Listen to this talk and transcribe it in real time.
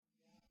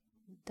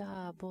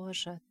Да,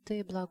 Боже,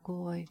 Ты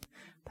благой.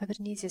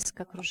 Повернитесь к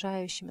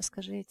окружающим и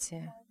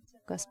скажите: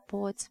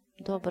 Господь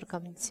добр ко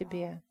мне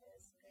Тебе.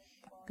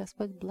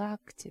 Господь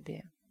благ к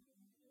Тебе.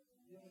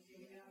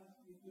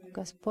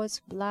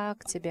 Господь благ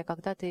к Тебе,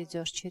 когда Ты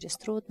идешь через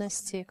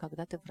трудности,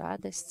 когда Ты в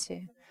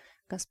радости.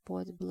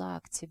 Господь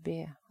благ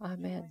Тебе.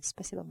 Аминь.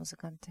 Спасибо,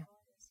 музыканты.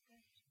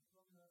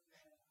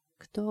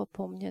 Кто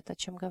помнит, о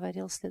чем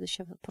говорил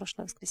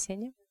прошлое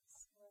воскресенье?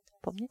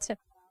 Помните?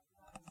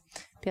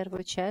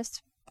 Первую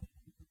часть.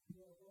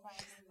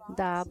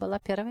 Да, была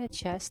первая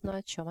часть, но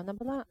о чем она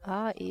была?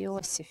 О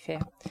Иосифе.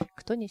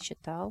 Кто не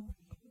читал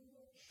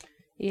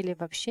или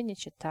вообще не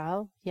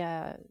читал,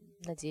 я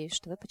надеюсь,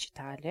 что вы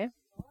почитали.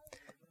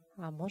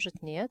 А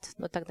может, нет,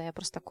 но тогда я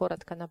просто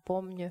коротко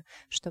напомню,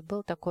 что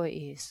был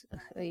такой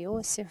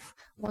Иосиф.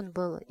 Он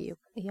был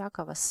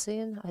Иакова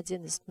сын,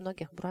 один из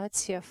многих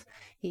братьев.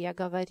 И я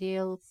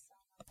говорил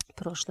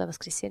прошлое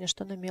воскресенье,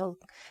 что он имел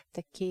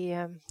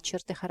такие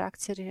черты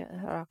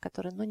характера,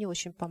 которые не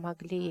очень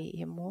помогли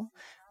ему.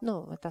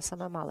 Это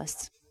самая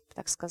малость,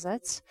 так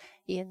сказать.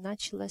 И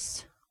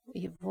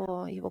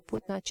его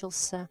путь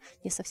начался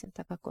не совсем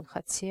так, как он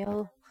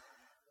хотел.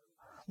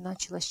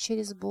 Началось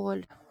через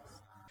боль.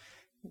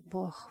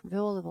 Бог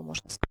вел его,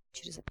 можно сказать,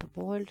 через эту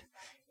боль.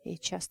 И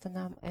часто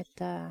нам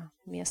это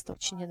место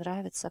очень не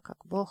нравится,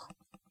 как Бог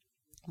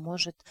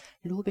может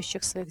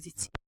любящих своих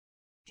детей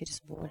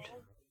через боль.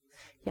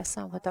 Я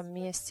сам в этом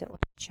месте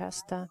очень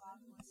часто...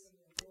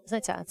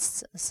 Знаете,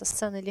 со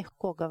сцены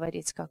легко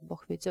говорить, как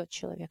Бог ведет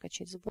человека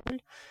через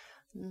боль,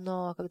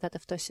 но когда ты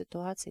в той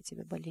ситуации,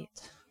 тебе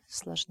болит.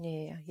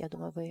 Сложнее. Я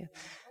думаю, вы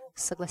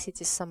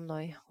согласитесь со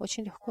мной.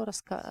 Очень легко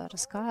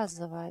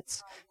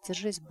рассказывать: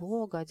 держись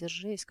Бога,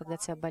 держись, когда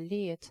тебя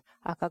болит,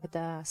 а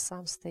когда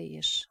сам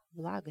стоишь в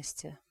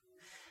благости.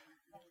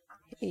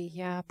 И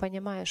я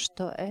понимаю,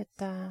 что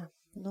эта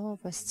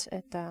новость,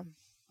 эта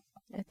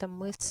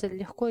мысль,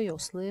 легко ее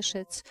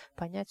услышать,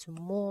 понять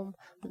умом,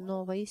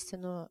 но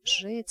воистину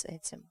жить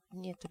этим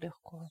нет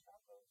легко.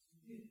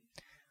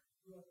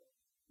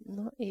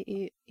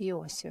 И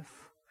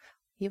Иосиф.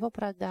 Его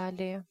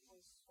продали,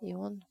 и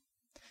он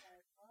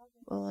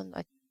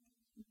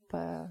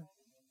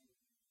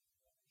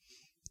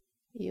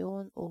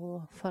у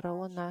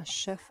фараона,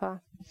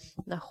 шефа,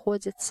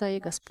 находится, и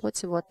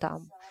Господь его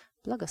там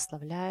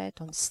благословляет,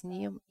 он с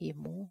ним,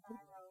 ему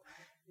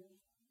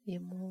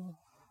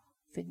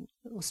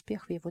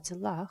успех в его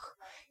делах.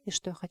 И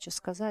что я хочу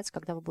сказать,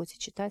 когда вы будете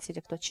читать,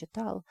 или кто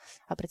читал,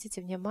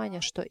 обратите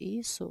внимание, что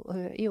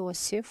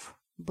Иосиф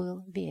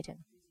был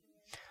верен.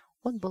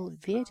 Он был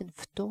верен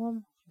в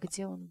том,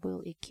 где он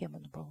был и кем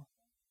он был.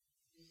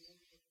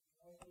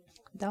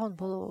 Да, он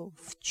был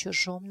в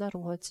чужом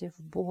народе, в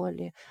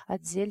боли,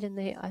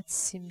 отделенный от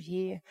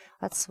семьи,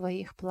 от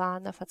своих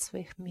планов, от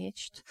своих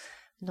мечт.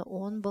 Но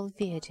он был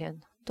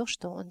верен. То,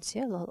 что он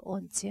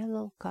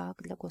делал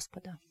как для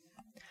Господа.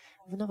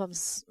 В Новом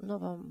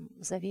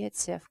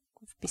Завете,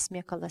 в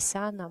письме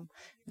Колоссянам,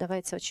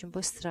 давайте очень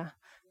быстро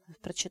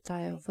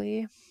прочитаю.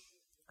 Вы,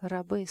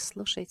 рабы,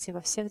 слушайте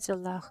во всех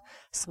делах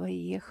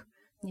своих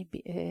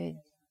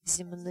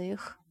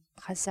земных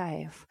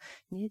хозяев,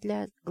 не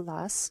для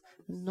глаз,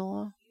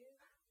 но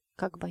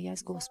как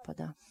боясь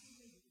Господа.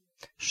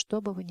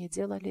 Что бы вы ни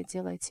делали,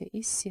 делайте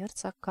из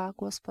сердца как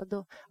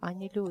Господу, а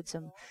не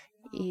людям.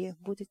 И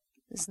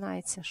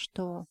знайте,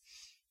 что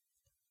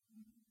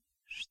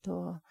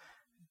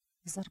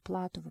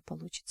зарплату вы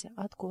получите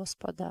от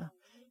Господа,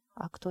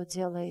 а кто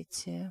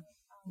делаете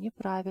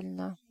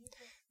неправильно,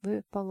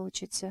 вы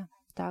получите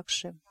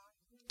также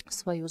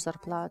свою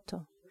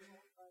зарплату.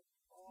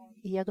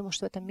 И я думаю,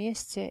 что в этом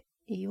месте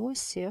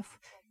Иосиф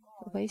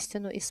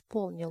воистину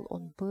исполнил.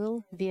 Он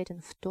был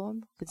верен в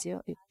том, где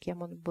и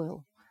кем он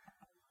был.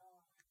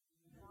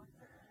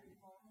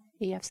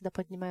 И я всегда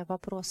поднимаю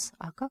вопрос: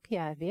 а как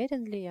я?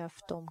 Верен ли я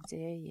в том,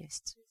 где я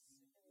есть?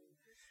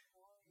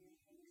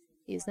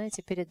 И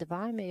знаете, перед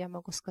вами я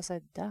могу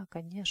сказать: да,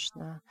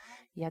 конечно.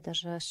 Я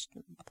даже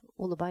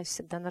улыбаюсь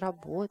всегда на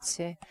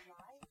работе.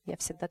 Я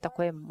всегда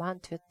такой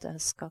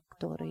Мантвидас,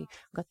 который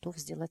готов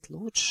сделать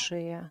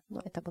лучшее.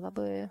 Но это была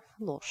бы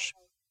ложь.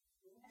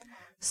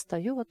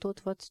 Стою вот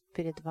тут вот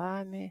перед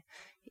вами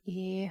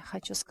и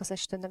хочу сказать,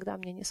 что иногда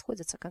мне не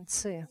сходятся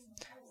концы.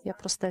 Я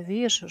просто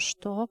вижу,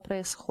 что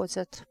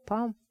происходит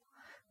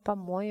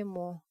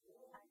по-моему,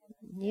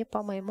 не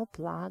по моему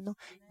плану,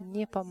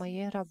 не по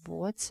моей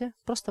работе,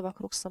 просто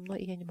вокруг со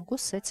мной, и я не могу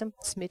с этим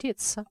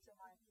смириться.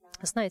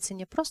 Знаете,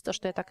 не просто,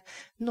 что я так,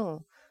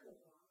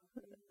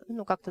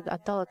 как-то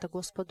отдал это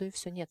Господу, и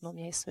все. Нет, но у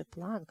меня есть свой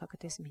план, как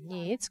это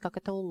изменить, как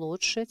это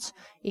улучшить.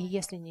 И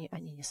если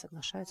они не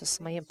соглашаются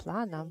с моим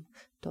планом,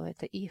 то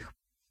это их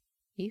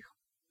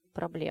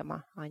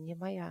проблема, а не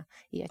моя.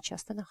 И я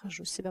часто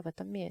нахожу себя в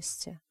этом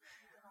месте.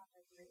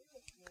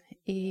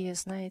 И,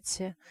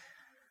 знаете,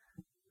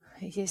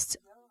 есть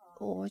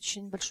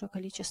очень большое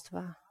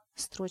количество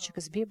строчек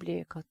из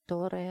Библии,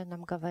 которые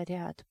нам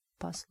говорят: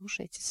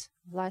 послушайтесь,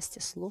 власти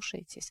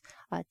слушайтесь,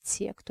 а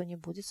те, кто не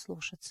будет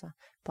слушаться,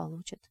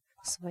 получат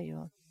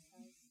свое.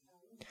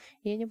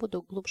 Я не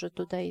буду глубже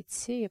туда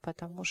идти,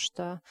 потому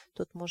что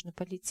тут можно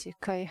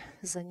политикой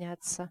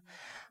заняться.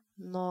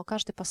 Но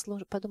каждый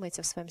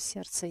подумайте в своем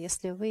сердце,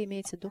 если вы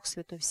имеете Дух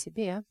Святой в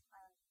себе,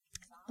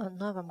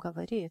 она вам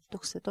говорит,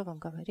 Дух Святой вам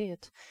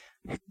говорит,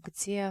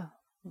 где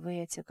вы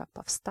эти, как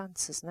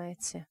повстанцы,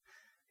 знаете,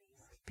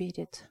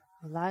 перед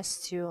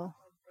властью,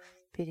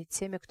 перед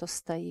теми, кто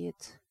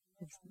стоит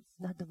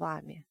над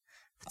вами,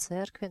 в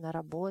церкви, на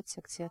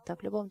работе, где-то,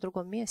 в любом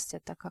другом месте,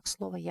 так как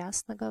Слово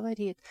ясно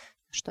говорит,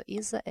 что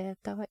из-за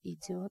этого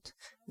идет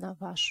на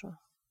вашу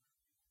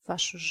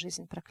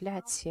жизнь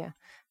проклятие.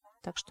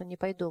 Так что не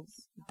пойду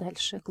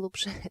дальше,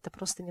 глубже. Это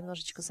просто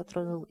немножечко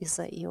затронул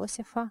из-за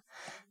Иосифа.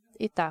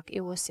 Итак,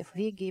 Иосиф в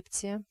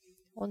Египте.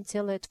 Он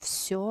делает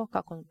все,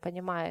 как он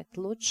понимает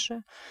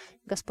лучше.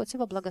 Господь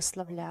его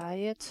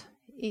благословляет.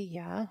 И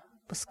я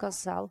бы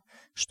сказал,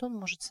 что он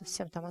может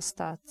совсем там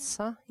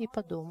остаться и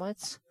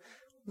подумать,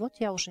 вот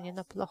я уже не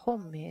на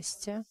плохом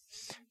месте.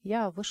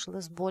 Я вышел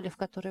из боли, в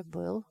которой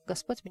был.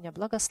 Господь меня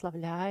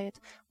благословляет.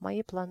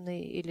 Мои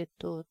планы или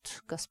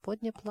тут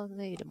Господни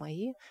планы, или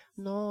мои.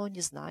 Но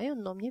не знаю,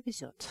 но мне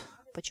везет.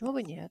 Почему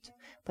бы нет?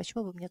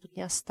 Почему бы мне тут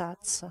не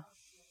остаться?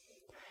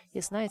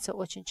 И знаете,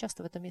 очень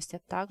часто в этом месте я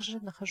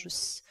также нахожу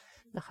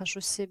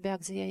себя,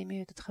 где я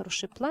имею этот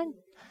хороший план.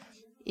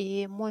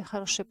 И мой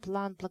хороший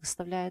план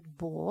благословляет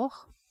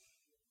Бог.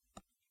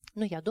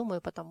 Ну, я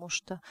думаю,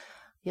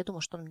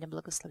 что Он меня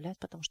благословляет,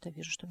 потому что я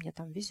вижу, что мне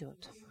там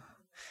везет.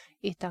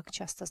 И так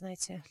часто,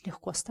 знаете,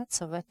 легко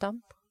остаться в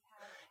этом.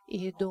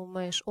 И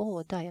думаешь,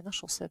 о, да, я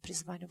нашел свое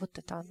призвание, вот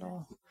это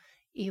оно.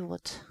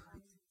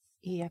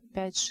 И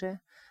опять же,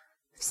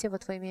 все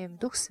вот мы имеем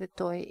Дух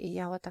Святой, и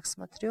я вот так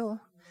смотрю,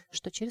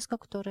 что через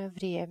какое-то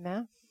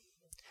время,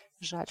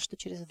 жаль, что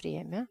через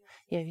время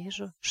я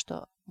вижу,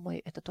 что мой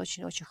этот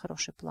очень-очень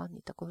хороший план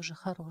не такой уже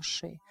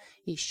хороший.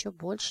 И еще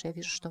больше я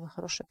вижу, что мой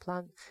хороший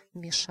план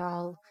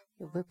мешал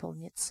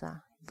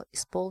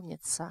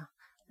исполниться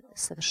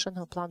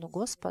совершенному плану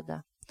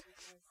Господа.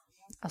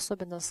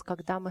 Особенно,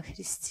 когда мы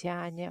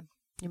христиане,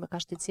 и мы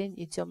каждый день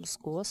идем с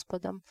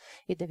Господом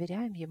и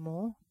доверяем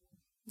Ему,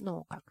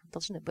 ну, как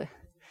должны бы.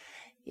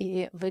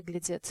 И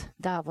выглядит,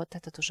 да, вот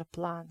этот уже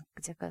план,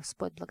 где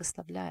Господь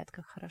благословляет,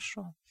 как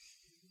хорошо.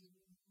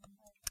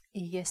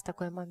 И есть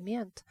такой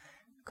момент,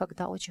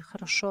 когда очень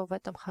хорошо в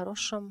этом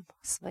хорошем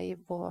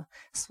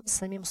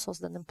самим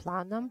созданным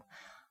планом,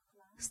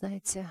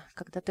 знаете,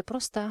 когда ты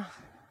просто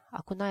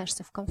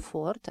окунаешься в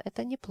комфорт,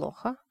 это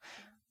неплохо.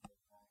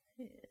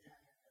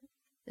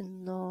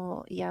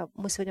 Но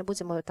мы сегодня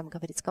будем об этом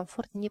говорить.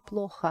 Комфорт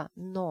неплохо,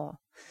 но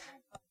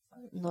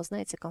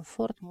знаете,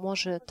 комфорт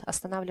может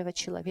останавливать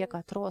человека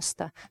от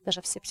роста.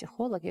 Даже все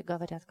психологи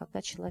говорят,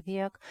 когда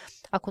человек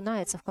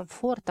окунается в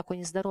комфорт, такой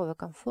нездоровый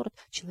комфорт,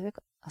 человек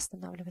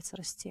останавливается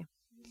расти.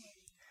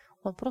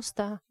 Он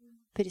просто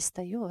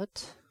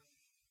перестает.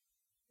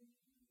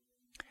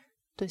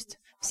 То есть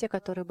все,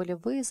 которые были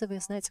вызовы,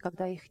 знаете,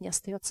 когда их не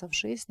остается в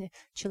жизни,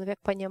 человек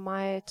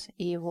понимает,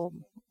 и его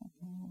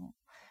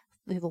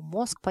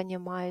мозг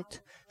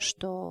понимает,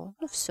 что,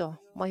 все,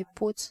 мой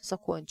путь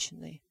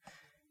законченный.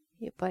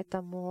 И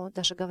поэтому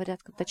даже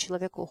говорят, когда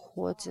человек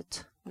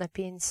уходит на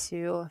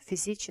пенсию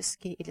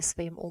физически или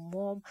своим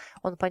умом,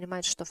 он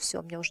понимает, что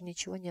все, мне уже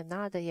ничего не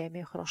надо, я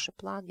имею хороший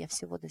план, я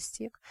всего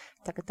достиг.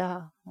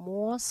 Тогда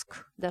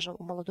мозг даже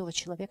у молодого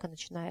человека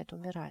начинает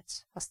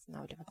умирать,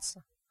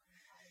 останавливаться.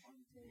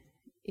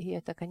 И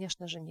это,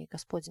 конечно же, не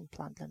Господень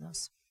план для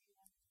нас.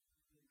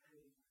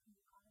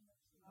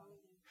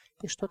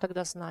 И что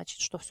тогда значит?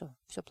 Что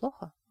все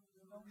плохо?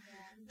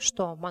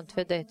 Что,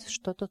 Мантвидас,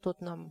 что ты тут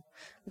нам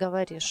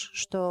говоришь?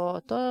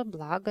 Что то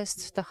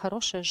благость, то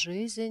хорошая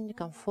жизнь,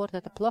 комфорт —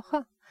 это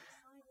плохо?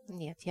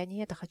 Нет, я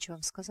не это хочу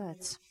вам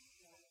сказать.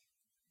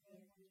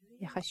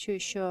 Я хочу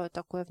еще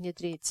такое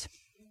внедрить.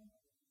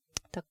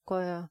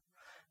 Такой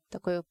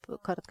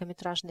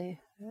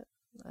короткометражный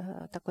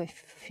такой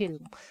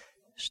фильм,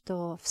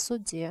 что в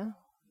суде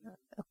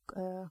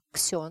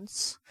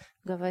ксенц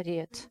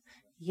говорит: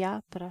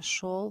 я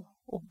прошел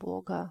у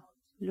Бога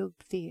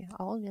любви,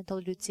 а Он мне дал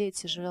людей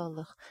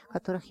тяжелых,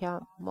 которых я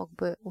мог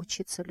бы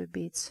учиться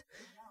любить.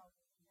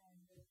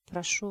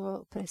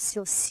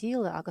 Просил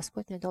силы, а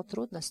Господь мне дал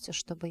трудности,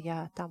 чтобы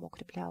я там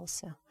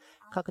укреплялся.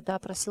 Когда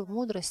просил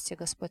мудрости,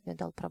 Господь мне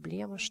дал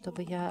проблемы,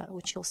 чтобы я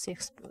учился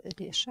их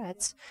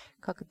решать.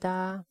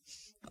 Когда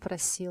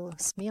просил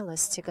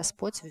смелости,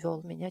 Господь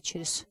вел меня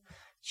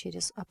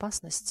через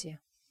опасности.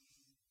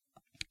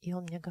 И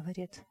Он мне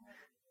говорит: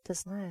 ты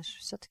знаешь,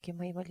 все-таки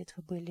мои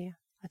молитвы были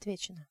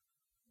отвечены.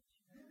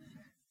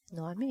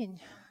 Ну, аминь.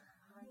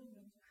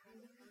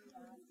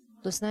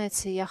 Но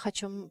знаете, я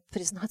хочу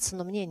признаться,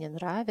 но мне не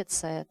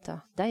нравится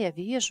это. Да, я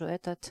вижу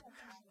этот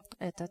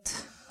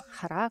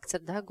характер,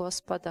 да,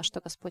 Господа,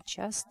 что Господь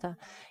часто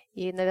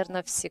и,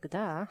 наверное,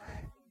 всегда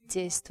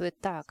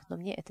действует так. Но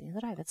мне это не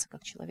нравится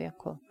как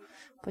человеку.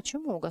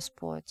 Почему,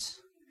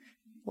 Господь?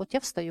 Вот я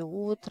встаю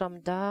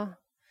утром, да,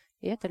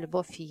 и эта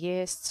любовь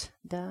есть,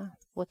 да.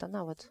 Вот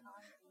она вот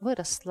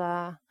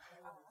выросла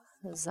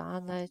за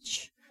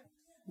ночь,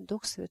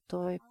 Дух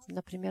Святой,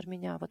 например,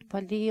 меня вот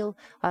полил,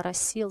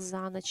 оросил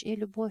за ночь, и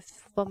любовь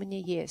во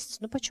мне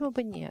есть. Ну почему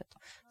бы нет?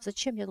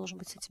 Зачем я должен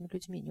быть с этими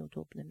людьми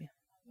неудобными?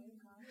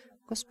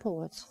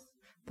 Господь,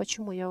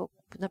 почему я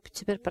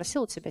теперь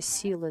просил у Тебя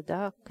силы,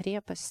 да,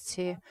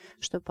 крепости,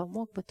 чтобы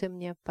помог бы Ты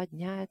мне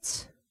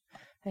поднять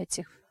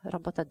этих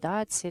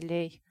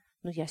работодателей,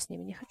 но я с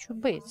ними не хочу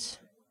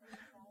быть.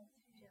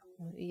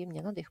 И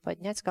мне надо их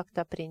поднять,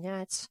 как-то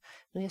принять,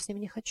 но я с ними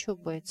не хочу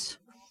быть.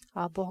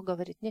 А Бог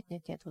говорит, нет,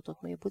 вот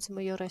тут мы и будем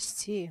ее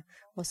расти,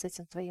 вот с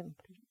этим твоим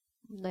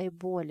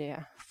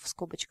наиболее, в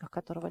скобочках,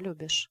 которого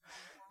любишь.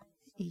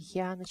 И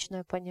я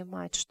начинаю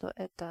понимать, что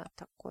это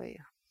такой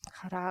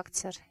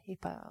характер и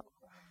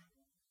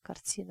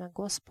картина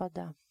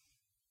Господа.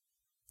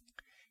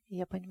 И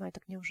я понимаю,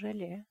 так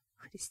неужели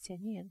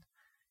христианин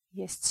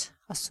есть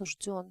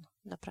осужден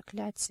на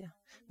проклятие,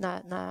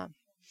 на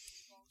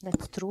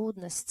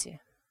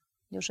трудности?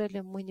 Неужели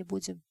мы не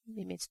будем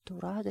иметь ту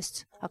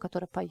радость, о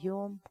которой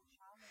поем?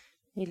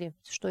 Или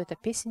что это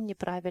песня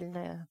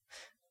неправильная,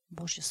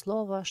 Божье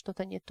Слово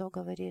что-то не то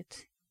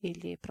говорит,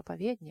 или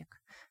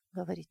проповедник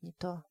говорит не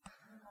то?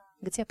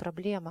 Где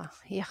проблема?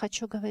 Я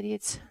хочу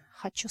говорить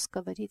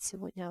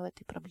сегодня об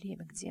этой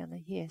проблеме, где она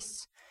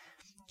есть.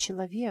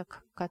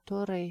 Человек,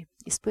 который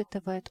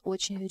испытывает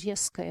очень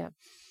резкий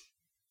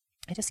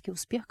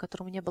успех, к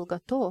которому не был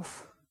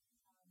готов,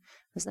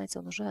 вы знаете,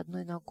 он уже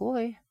одной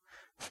ногой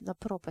в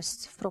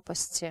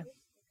пропасти.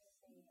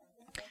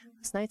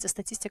 Знаете,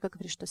 статистика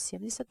говорит, что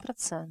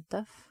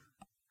 70%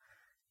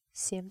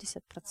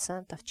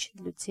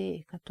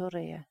 людей,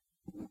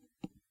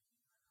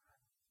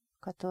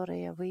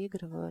 которые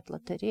выигрывают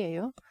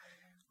лотерею,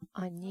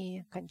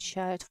 они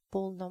кончают в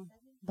полном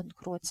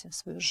банкроте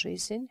свою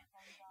жизнь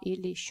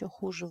или еще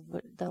хуже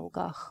в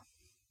долгах.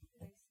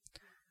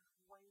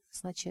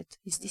 Значит,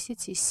 из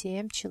 10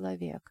 7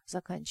 человек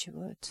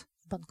заканчивают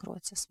в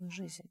банкроте свою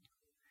жизнь.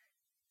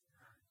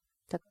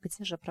 Так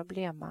где же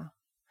проблема?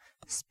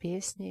 С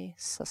песней,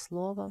 со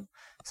словом,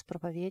 с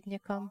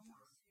проповедником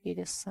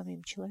или с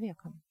самим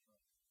человеком?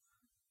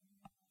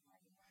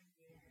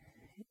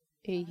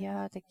 И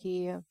я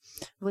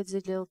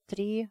выделил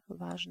 3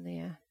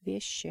 важные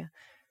вещи,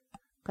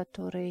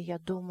 которые, я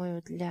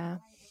думаю,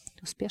 для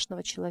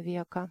успешного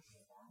человека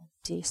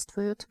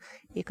действуют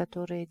и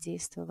которые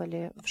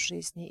действовали в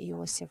жизни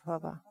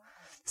Иосифова.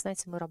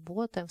 Знаете, мы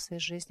работаем в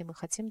своей жизни, мы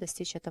хотим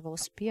достичь этого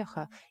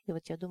успеха. И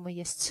вот я думаю,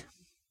 есть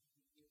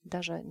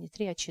даже не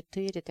 3, а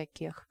 4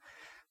 таких.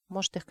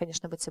 Может, их,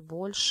 конечно, быть и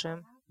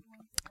больше,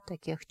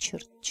 таких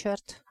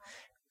черт.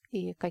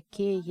 И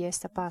какие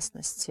есть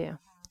опасности.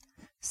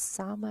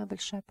 Самая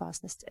большая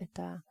опасность —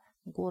 это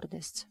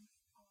гордость.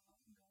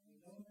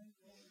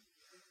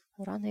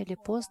 Рано или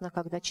поздно,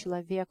 когда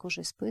человек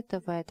уже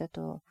испытывает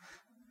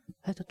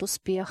этот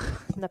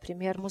успех,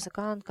 например,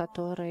 музыкант,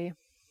 который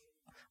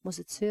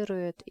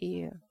музицирует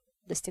и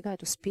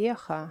достигает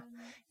успеха,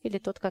 или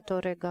тот,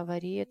 который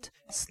говорит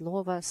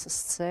слово со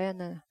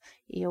сцены,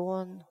 и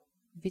он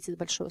видит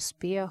большой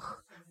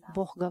успех,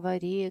 Бог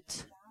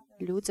говорит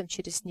людям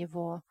через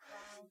него.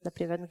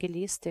 Например,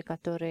 евангелисты,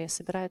 которые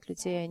собирают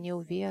людей, они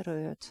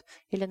уверуют.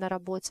 Или на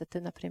работе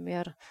ты,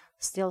 например,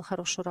 сделал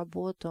хорошую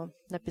работу,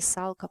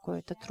 написал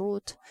какой-то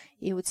труд,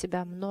 и у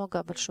тебя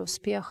большой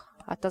успех,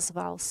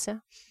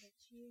 отозвался.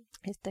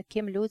 И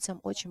таким людям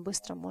очень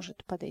быстро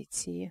может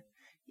подойти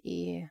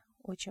и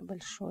очень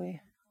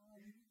большое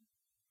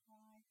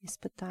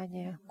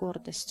испытание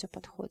гордостью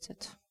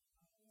подходит.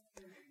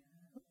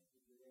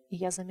 И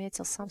я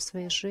заметил сам в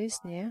своей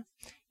жизни,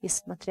 и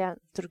смотря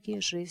в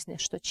другие жизни,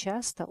 что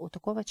часто у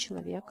такого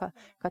человека,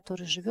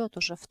 который живет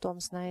уже в том,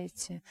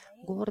 знаете,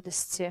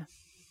 гордости,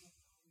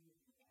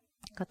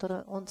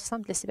 который он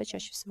сам для себя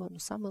чаще всего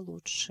самый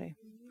лучший.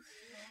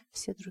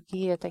 Все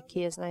другие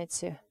такие,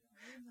 знаете,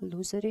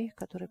 лузеры,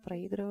 которые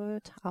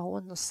проигрывают, а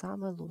он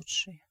самый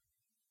лучший.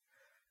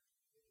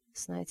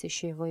 Знаете,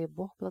 еще его и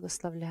Бог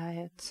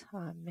благословляет.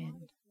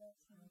 Аминь.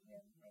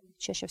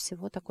 Чаще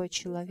всего такой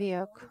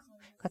человек,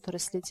 который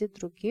следит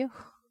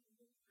других,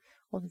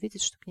 он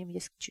видит, что к ним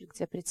есть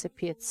где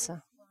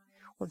прицепиться.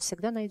 Он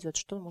всегда найдет,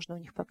 что можно у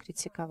них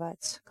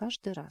покритиковать.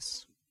 Каждый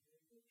раз.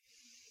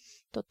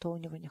 То-то у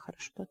него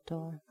нехорошо,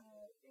 то-то.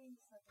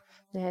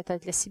 Это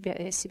для себя,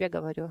 я себе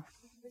говорю,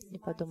 не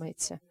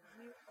подумайте.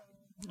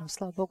 Но,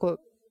 слава Богу,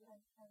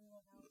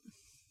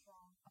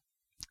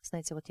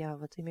 знаете, вот я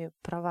имею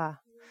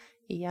права.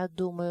 И я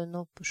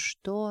думаю,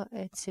 что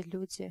эти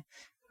люди...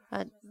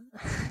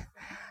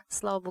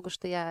 Слава Богу,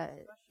 что я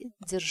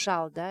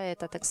держал,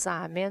 этот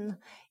экзамен,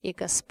 и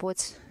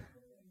Господь...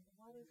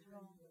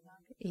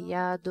 И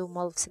я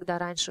думал всегда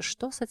раньше,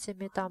 что с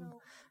этими там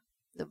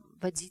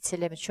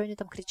водителями, что они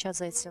там кричат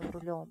за этим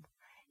рулем.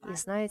 И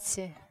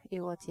знаете, и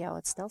вот я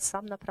сдал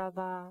сам на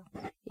права,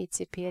 и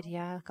теперь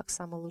я, как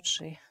самый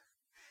лучший,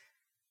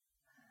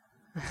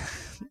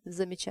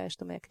 замечаю,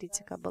 что моя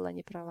критика была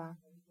не права.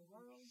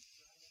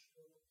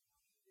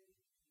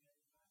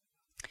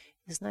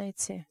 И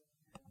знаете,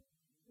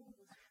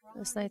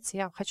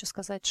 я хочу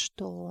сказать,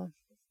 что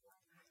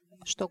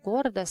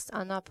гордость,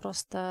 она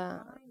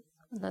просто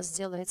нас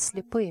делает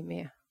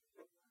слепыми.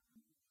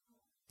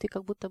 Ты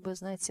как будто бы,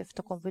 знаете, в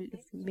таком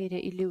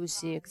мире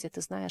иллюзии, где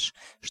ты знаешь,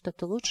 что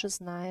ты лучше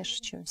знаешь,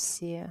 чем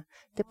все.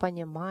 Ты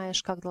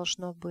понимаешь, как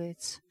должно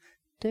быть.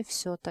 Ты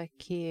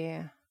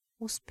все-таки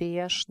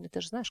успешный. Ты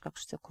же знаешь, как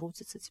все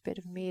крутится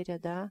теперь в мире,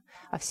 да?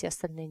 А все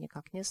остальные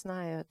никак не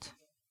знают.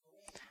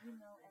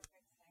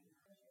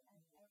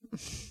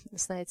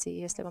 Знаете,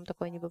 если вам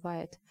такое не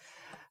бывает,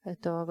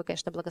 то вы,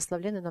 конечно,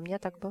 благословлены, но мне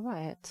так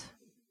бывает.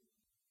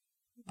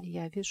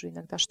 Я вижу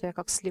иногда, что я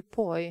как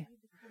слепой.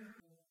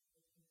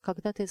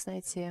 Когда ты,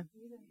 знаете,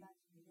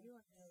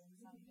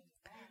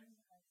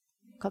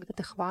 когда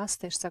ты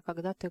хвастаешься,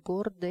 когда ты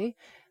гордый,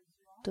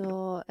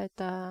 то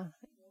это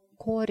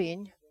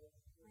корень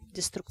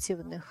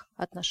деструктивных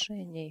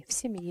отношений в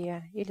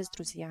семье или с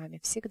друзьями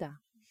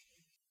всегда.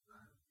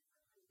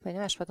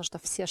 Понимаешь, потому что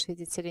все ж,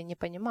 видите ли, не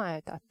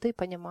понимают, а ты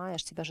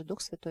понимаешь, тебя же Дух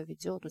Святой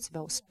ведет, у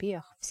тебя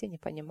успех, все не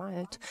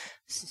понимают,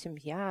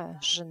 семья,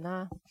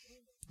 жена,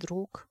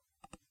 друг,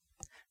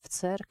 в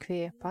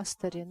церкви,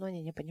 пастыри, но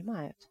они не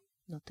понимают,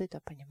 но ты-то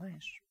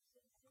понимаешь.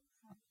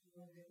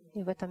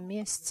 И в этом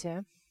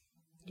месте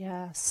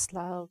я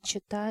стал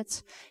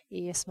читать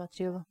и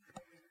смотрю,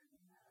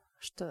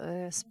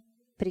 что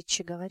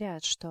притчи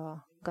говорят,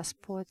 что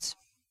Господу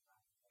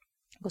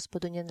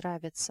не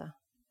нравится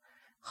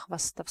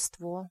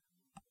хвастовство.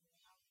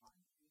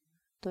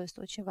 То есть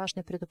очень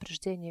важное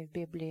предупреждение в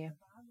Библии.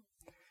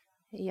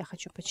 И я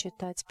хочу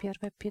почитать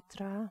 1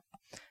 Петра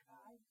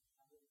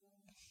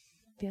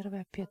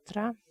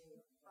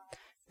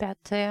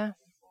 5,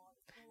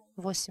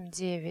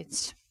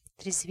 8-9.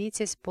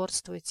 «Трезвитесь,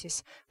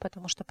 борствуйтесь,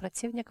 потому что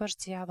противник ваш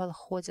дьявол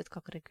ходит,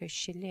 как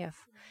рыкающий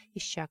лев,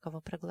 ища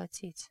кого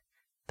проглотить.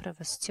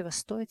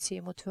 Противостойте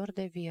ему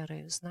твердой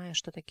верой, зная,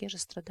 что такие же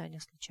страдания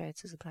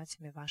случаются с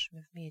братьями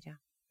вашими в мире».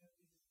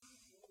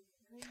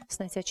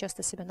 Знаете, я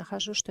часто себя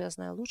нахожу, что я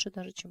знаю лучше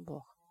даже, чем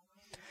Бог.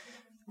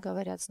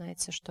 Говорят,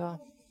 знаете, что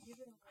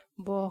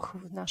Бог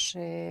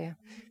наши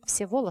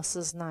все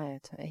волосы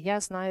знает.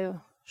 Я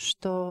знаю,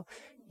 что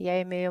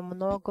я имею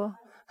много.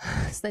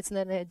 Знаете,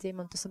 наверное,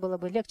 Деймонтусу было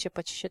бы легче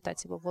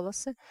посчитать его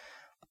волосы.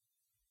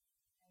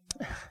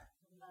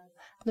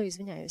 Ну,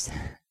 извиняюсь.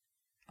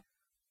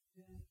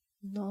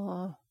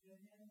 Но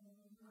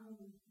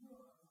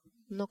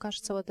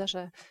кажется, вот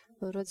даже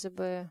вроде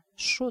бы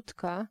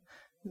шутка,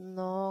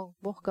 но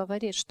Бог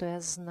говорит, что я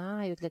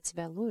знаю для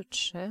тебя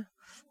лучше.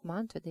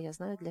 Мантвида, я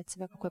знаю для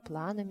тебя, какой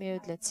план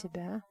имею для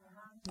тебя.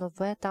 Но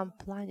в этом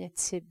плане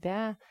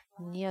тебя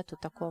нету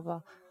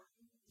такого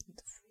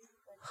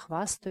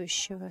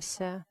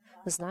хвастающегося,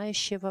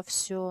 знающего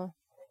все,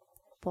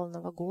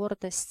 полного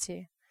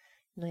гордости.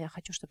 Но я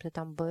хочу, чтобы ты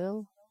там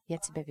был. Я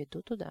тебя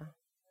веду туда.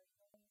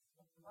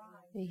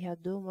 И я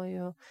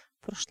думаю,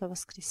 прошлое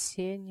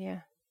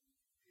воскресенье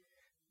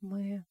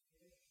мы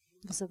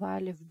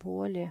вызывали в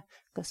боли: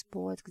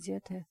 «Господь, где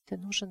ты? Ты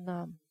нужен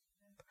нам».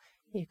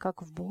 И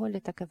как в боли,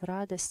 так и в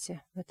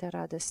радости, в этой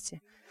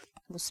радости,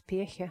 в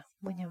успехе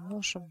мы не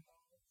можем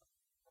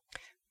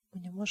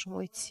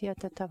уйти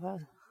от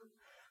этого,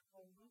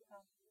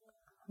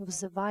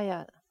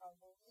 взывая,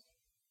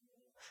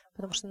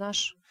 потому что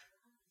наш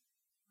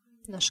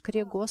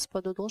крик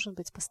Господу должен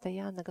быть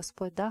постоянно: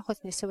 «Господь, да,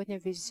 хоть мне сегодня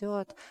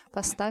везет,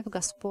 поставь,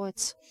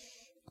 Господь,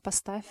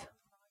 поставь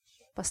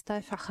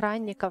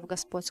охранников,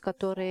 Господь,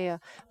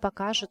 которые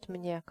покажут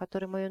мне,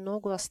 которые мою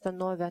ногу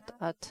остановят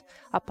от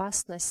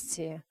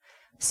опасности.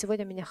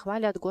 Сегодня меня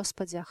хвалят,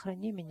 Господи,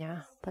 охрани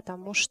меня,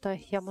 потому что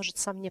я, может,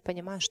 сам не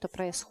понимаю, что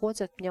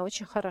происходит. Мне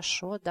очень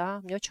хорошо,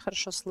 да, мне очень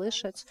хорошо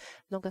слышать,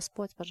 но,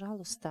 Господь,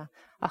 пожалуйста,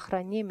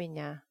 охрани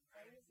меня».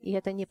 И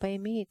это не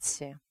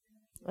поймите,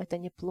 это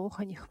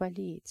неплохо не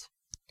хвалить.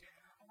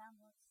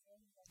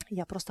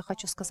 Я просто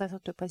хочу сказать о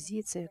той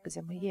позиции,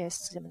 где мы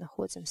есть, где мы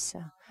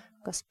находимся.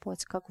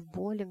 Господь, как в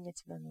боли мне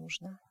Тебя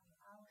нужно,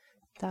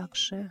 так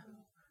же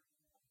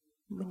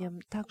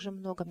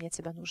много мне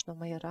Тебя нужно в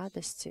моей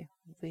радости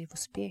и в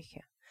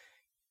успехе.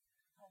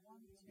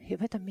 И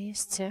в этом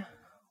месте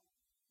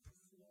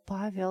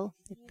Павел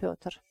и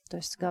Петр, то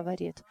есть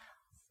говорит: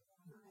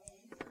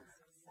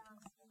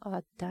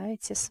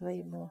 отдайте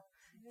своему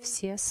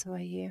все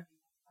свои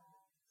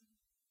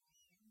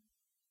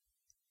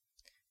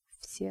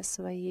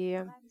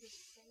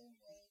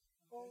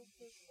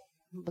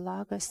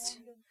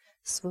благость,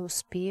 свой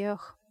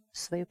успех,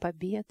 свои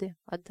победы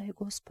отдай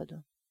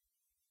Господу.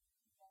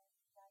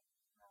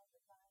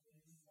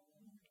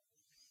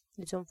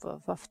 Идем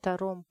во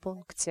втором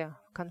пункте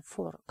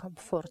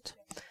комфорт.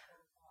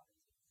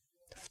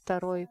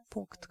 Второй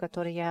пункт,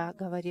 который я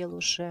говорил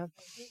уже,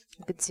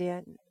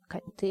 где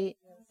ты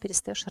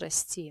перестаешь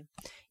расти.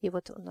 И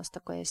вот у нас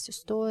такая есть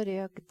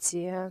история,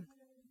 где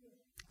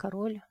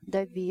король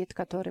Давид,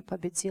 который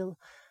победил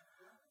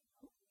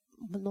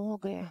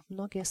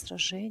многие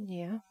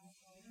сражения,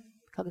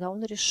 когда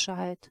он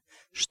решает,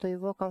 что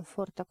его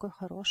комфорт такой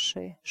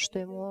хороший, что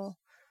ему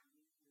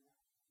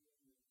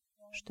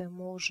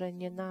уже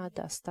не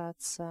надо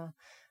остаться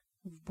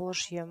в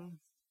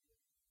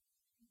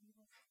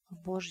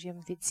в Божьем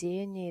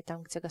видении,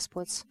 там, где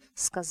Господь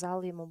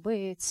сказал ему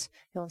быть,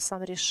 и он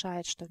сам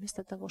решает, что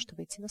вместо того,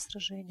 чтобы идти на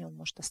сражение, он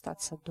может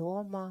остаться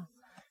дома,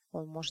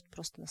 он может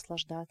просто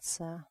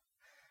наслаждаться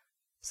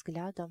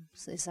взглядом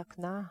из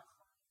окна,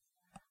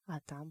 а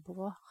там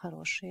было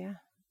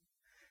хорошие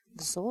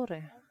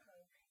взоры.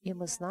 И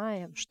мы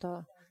знаем,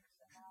 что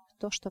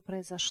то, что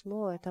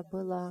произошло, это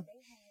было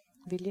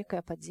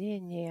великое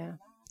падение.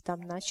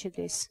 Там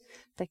начались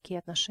такие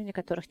отношения,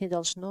 которых не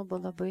должно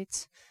было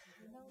быть.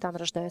 Там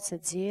рождаются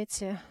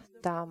дети,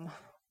 там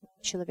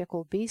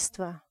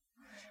человекоубийство.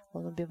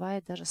 Он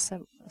убивает даже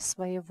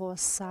своего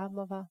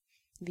самого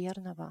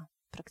верного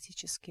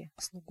практически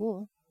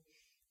слугу.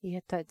 И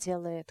это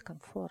делает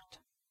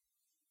комфорт.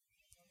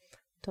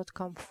 Тот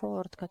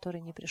комфорт, который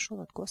не пришел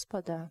от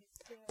Господа,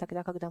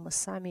 тогда, когда мы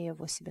сами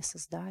его себе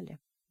создали.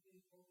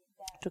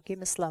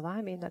 Другими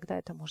словами, иногда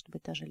это может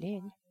быть даже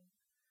лень.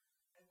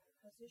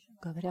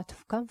 Говорят,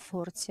 в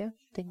комфорте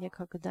ты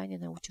никогда не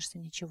научишься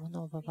ничего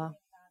нового.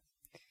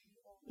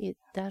 И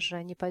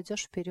даже не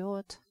пойдешь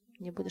вперед,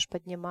 не будешь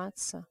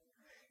подниматься.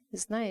 И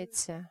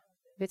знаете,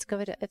 ведь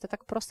говорят, это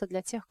так просто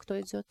для тех, кто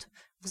идет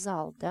в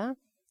зал, да?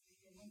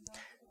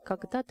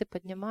 Когда ты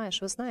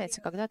поднимаешь, вы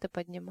знаете, когда ты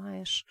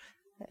поднимаешь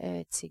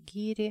эти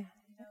гири,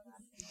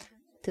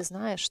 ты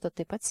знаешь, что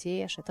ты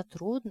потеешь, это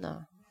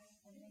трудно.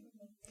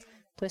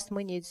 То есть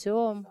мы не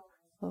идем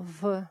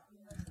в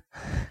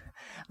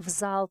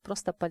зал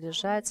просто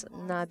полежать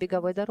на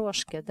беговой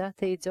дорожке, да?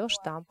 Ты идешь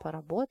там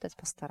поработать,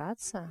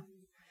 постараться.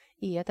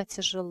 И это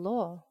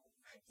тяжело.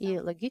 И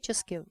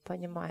логически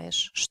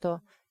понимаешь,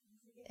 что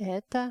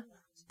это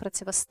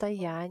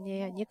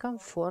противостояние,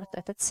 некомфорт,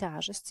 это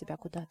тяжесть тебя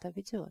куда-то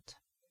ведет.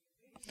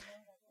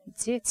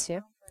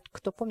 Дети,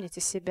 кто помните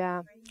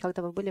себя,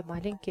 когда вы были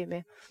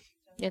маленькими,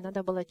 и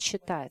надо было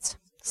читать.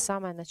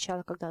 Самое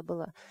начало, когда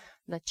было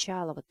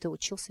начало, вот ты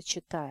учился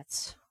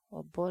читать.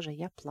 О Боже,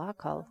 я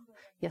плакал.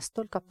 Я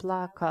столько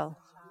плакал.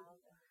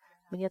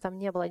 Мне там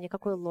не было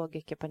никакой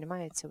логики,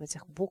 понимаете, в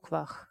этих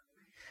буквах.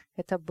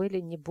 Это были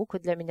не буквы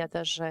для меня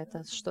даже,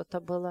 это что-то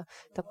было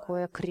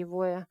такое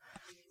кривое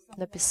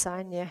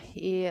написание.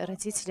 И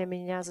родители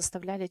меня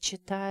заставляли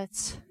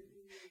читать.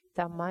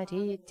 Там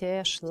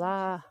Мария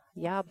шла,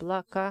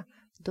 яблоко.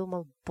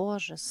 Думал,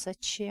 Боже,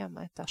 зачем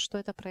это? Что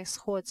это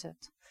происходит?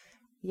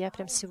 Я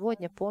прям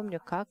сегодня помню,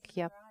 как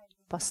я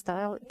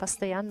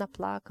постоянно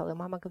плакал. И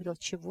мама говорила,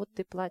 чего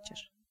ты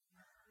плачешь?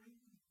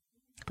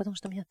 Потому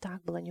что мне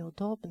так было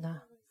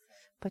неудобно.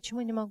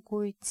 Почему я не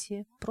могу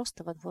идти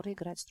просто во двор и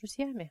играть с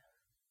друзьями?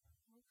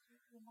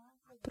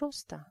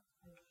 Просто.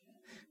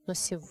 Но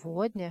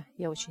сегодня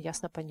я очень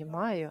ясно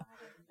понимаю,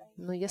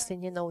 но если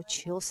не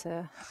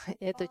научился,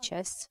 эту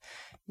часть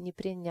не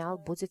принял,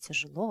 будет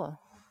тяжело.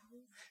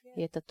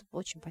 И это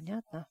очень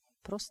понятно,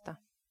 просто.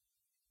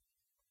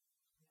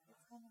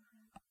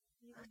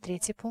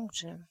 Третий пункт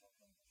же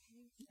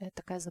 — это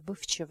такая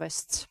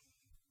забывчивость.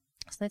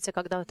 Знаете,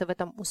 когда ты в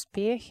этом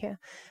успехе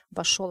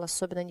вошел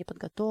особенно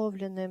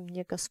неподготовленным,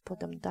 не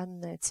Господом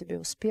данный тебе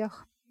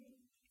успех.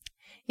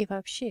 И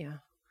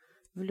вообще,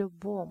 в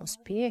любом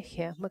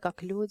успехе мы,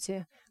 как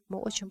люди, мы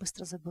очень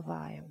быстро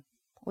забываем.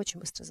 Очень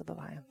быстро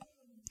забываем.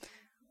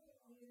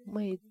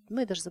 Мы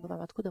даже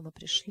забываем, откуда мы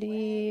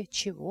пришли,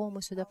 чего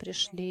мы сюда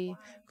пришли,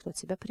 кто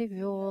тебя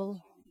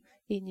привел.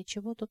 И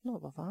ничего тут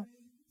нового.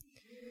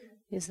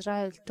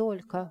 Израиль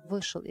только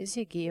вышел из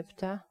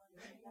Египта.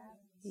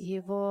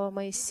 Его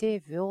Моисей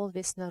вел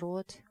весь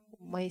народ.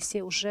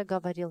 Моисей уже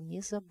говорил,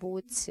 не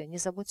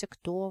забудьте,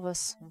 кто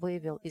вас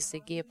вывел из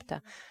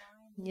Египта.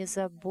 Не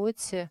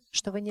забудьте,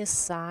 что вы не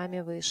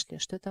сами вышли,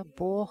 что это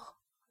Бог,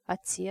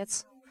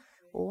 Отец.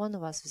 Он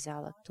вас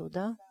взял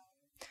оттуда.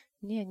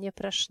 Не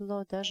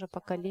прошло даже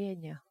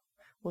поколение.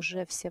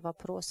 Уже все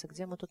вопросы,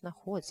 где мы тут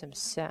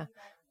находимся.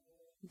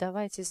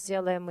 Давайте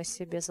сделаем мы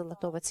себе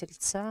золотого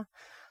тельца.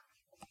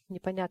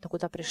 Непонятно,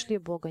 куда пришли,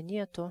 Бога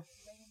нету.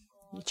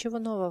 Ничего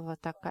нового,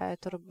 такая,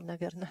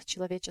 наверное,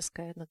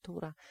 человеческая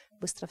натура.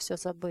 Быстро все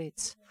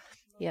забыть.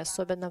 И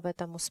особенно в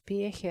этом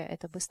успехе,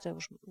 эта быстрая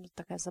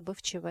такая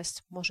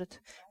забывчивость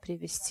может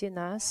привести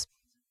нас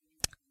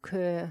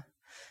к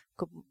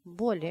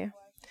боли.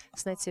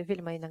 Знаете,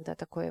 Вильма иногда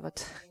такое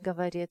вот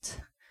говорит,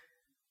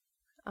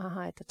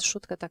 это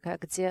шутка такая,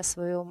 где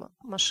свою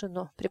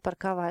машину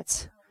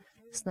припарковать.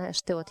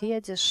 Знаешь, ты вот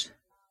едешь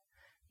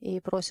и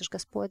просишь,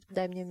 Господь,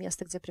 дай мне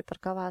место, где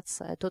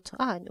припарковаться. И тут,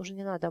 уже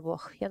не надо,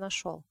 Бог, я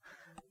нашел.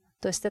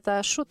 То есть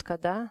это шутка,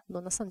 да?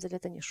 Но на самом деле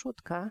это не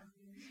шутка.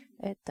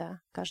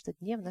 Это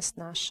каждодневность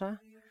наша.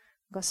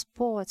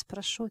 Господь,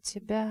 прошу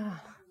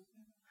Тебя.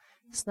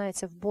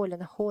 Знаете, в боли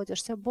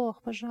находишься.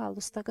 Бог,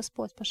 пожалуйста,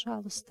 Господь,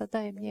 пожалуйста,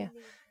 дай мне.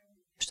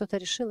 Что-то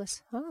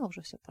решилось?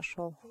 Уже все,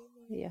 пошел.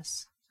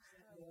 Yes.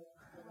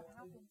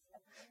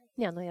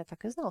 Я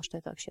так и знал, что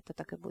это вообще-то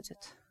так и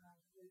будет.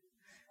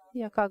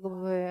 Я как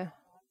бы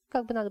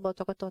надо было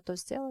только то-то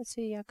сделать,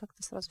 и я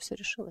как-то сразу все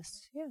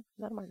решилась.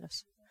 Нормально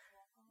все.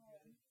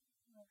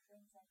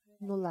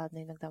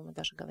 Ладно, иногда мы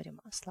даже говорим,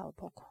 слава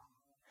Богу.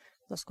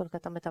 Но сколько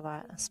там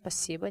этого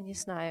спасибо, не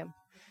знаем.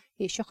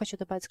 И еще хочу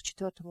добавить к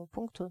 4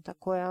 пункту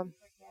такое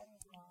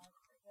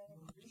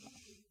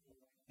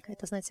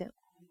Это, знаете,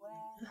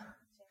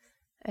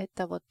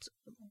 это вот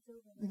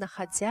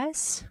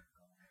находясь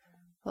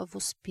в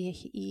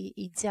успехе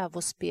и идя в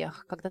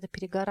успех, когда ты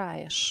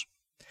перегораешь,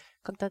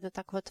 когда ты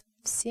так вот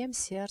всем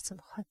сердцем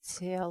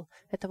хотел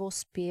этого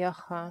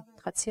успеха,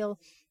 хотел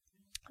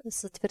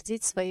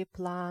затвердить свои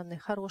планы,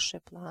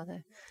 хорошие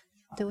планы.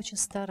 Ты очень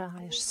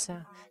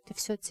стараешься, ты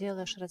все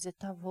делаешь ради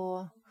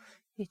того,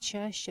 и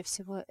чаще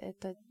всего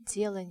это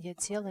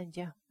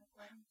делание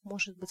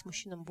может быть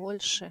мужчинам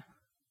больше.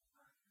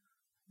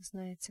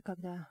 Знаете,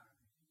 когда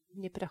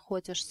не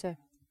приходишься,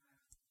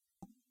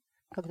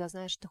 когда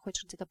знаешь, ты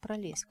хочешь где-то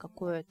пролезть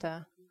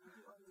какое-то.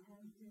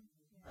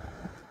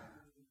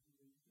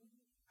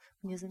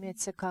 Не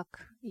заметьте,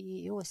 как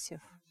и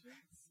Иосиф.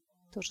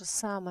 То же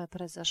самое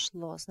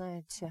произошло,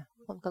 знаете.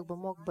 Он как бы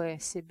мог бы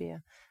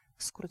себе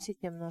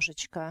скрутить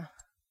немножечко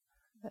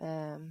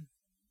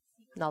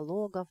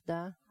налогов,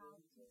 да,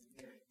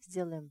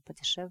 сделаем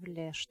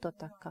подешевле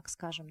что-то, как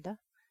скажем, да.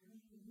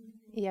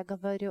 И я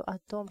говорю о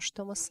том,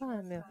 что мы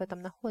сами в этом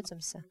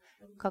находимся,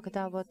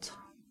 когда вот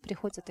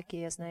приходят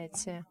такие,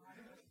 знаете,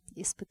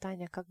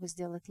 испытания, как бы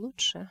сделать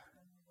лучше.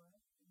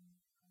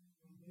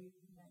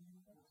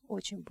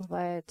 Очень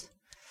бывает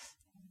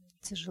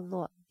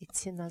тяжело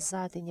идти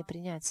назад и не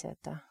принять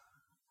это.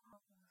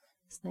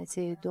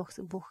 Знаете,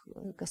 Бог,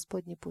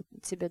 Господний путь,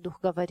 тебе Дух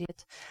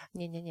говорит,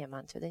 не-не-не,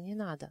 Мантвида, не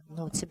надо,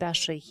 но у тебя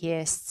же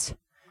есть,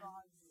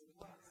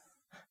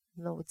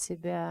 но у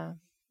тебя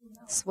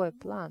свой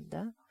план,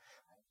 да?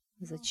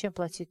 Зачем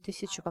платить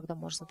 1000, когда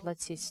можно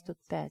платить тут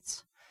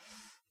 5?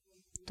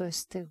 То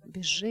есть ты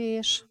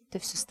бежишь, ты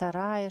все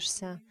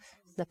стараешься,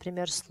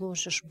 например,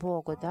 служишь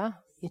Богу,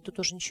 да? И тут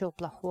уже ничего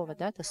плохого,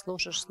 да? Ты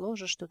служишь,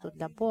 ты тут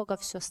для Бога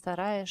все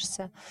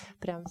стараешься,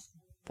 прям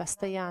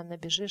постоянно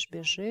бежишь,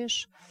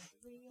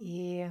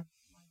 и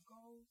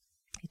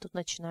тут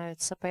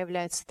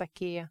появляются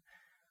такие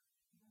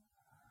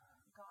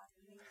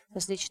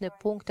различные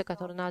пункты,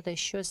 которые надо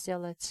еще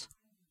сделать.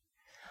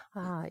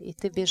 И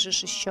ты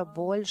бежишь еще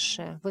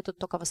больше. Вы тут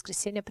только в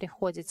воскресенье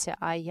приходите,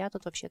 а я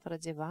тут вообще-то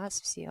ради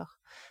вас всех.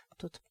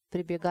 Тут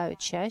прибегаю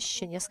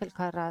чаще,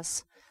 несколько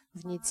раз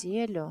в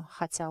неделю,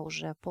 хотя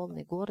уже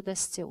полной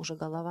гордости, уже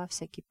голова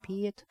вся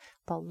кипит,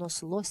 полно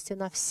злости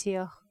на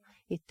всех,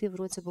 и ты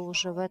вроде бы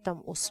уже в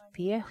этом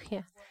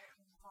успехе,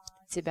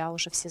 тебя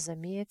уже все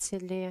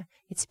заметили,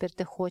 и теперь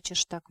ты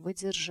хочешь так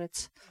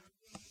выдержать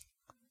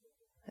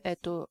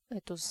этот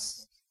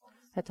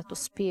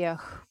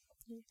успех.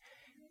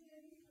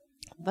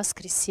 В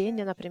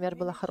воскресенье, например,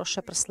 было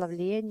хорошее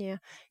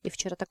прославление, и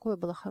вчера такое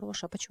было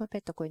хорошее. А почему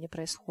опять такое не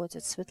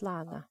происходит,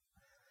 Светлана?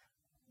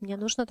 Мне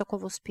нужно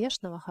такого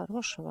успешного,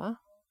 хорошего.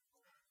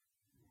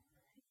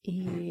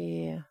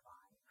 И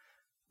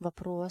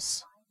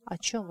вопрос, о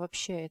чем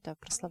вообще это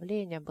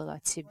прославление было? О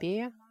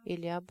тебе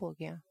или о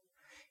Боге?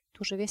 Ты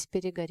уже весь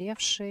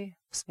перегоревший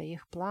в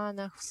своих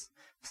планах,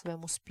 в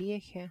своем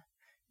успехе.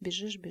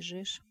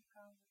 Бежишь.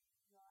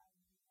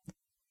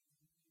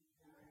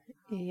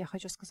 И я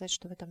хочу сказать,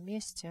 что в этом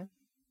месте,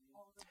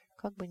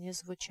 как бы ни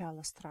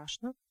звучало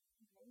страшно,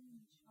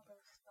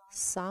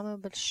 самая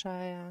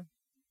большая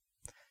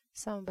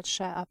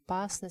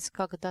опасность,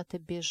 когда ты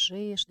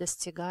бежишь,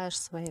 достигаешь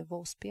своего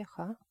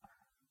успеха,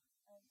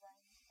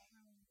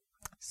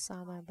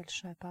 самая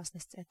большая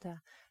опасность —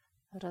 это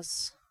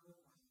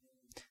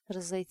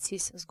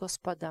разойтись с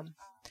Господом.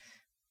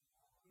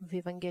 В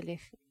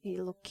Евангелии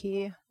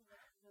Луки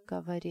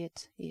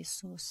говорит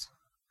Иисус: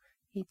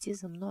 «Иди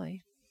за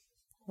мной».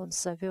 Он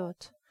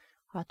зовет,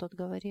 а тот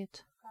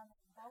говорит: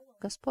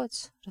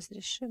 «Господь,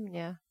 разреши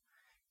мне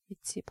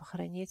идти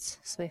похоронить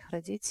своих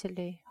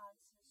родителей».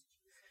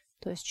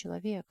 То есть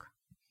человек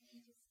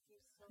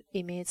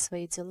имеет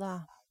свои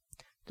дела.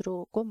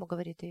 Другому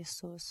говорит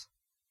Иисус: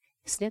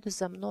 «Следуй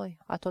за мной».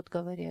 А тот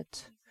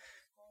говорит: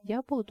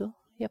 «Я пойду,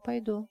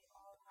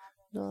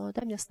 но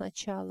дай мне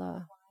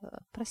сначала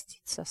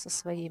проститься со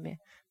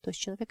своими». То есть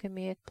человек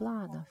имеет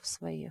планов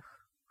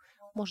своих,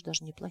 может,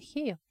 даже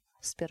неплохие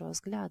с первого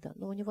взгляда,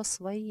 но у него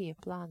свои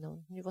планы,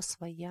 у него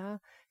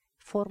своя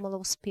формула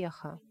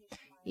успеха.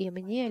 И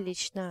мне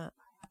лично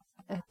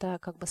это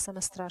как бы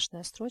самая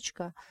страшная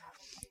строчка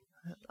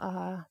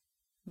о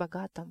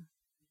богатом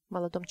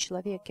молодом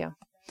человеке,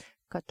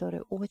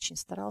 который очень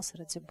старался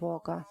ради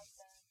Бога,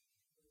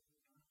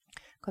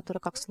 который,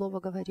 как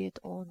слово говорит,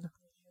 он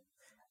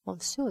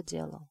все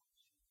делал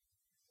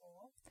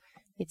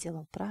и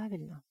делал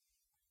правильно.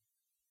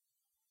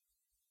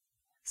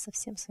 Со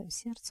всем своим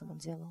сердцем он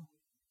делал.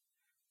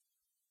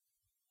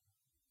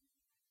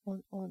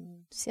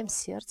 Он всем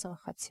сердцем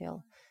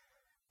хотел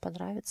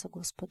понравиться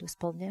Господу,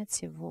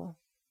 исполнять Его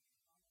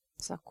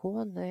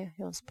законы.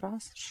 И он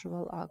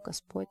спрашивал о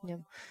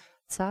Господнем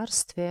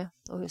Царстве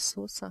у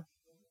Иисуса.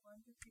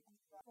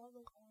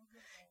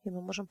 И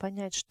мы можем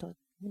понять, что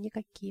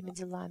никакими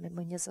делами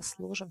мы не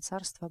заслужим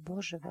Царства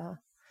Божьего,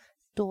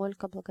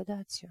 только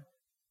благодатью.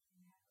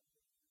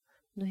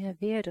 Но я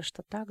верю,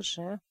 что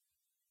также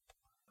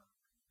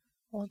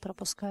Он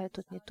пропускает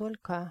тут не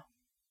только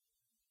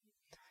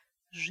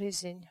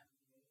жизнь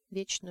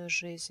вечную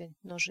жизнь,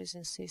 но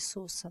жизнь с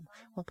Иисусом.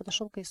 Он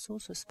подошел к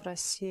Иисусу и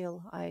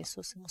спросил, а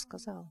Иисус ему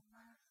сказал.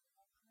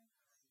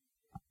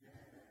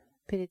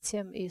 Перед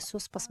тем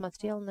Иисус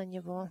посмотрел на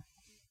него.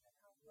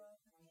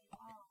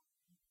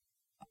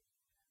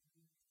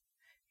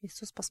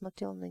 Иисус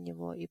посмотрел на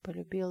него и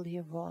полюбил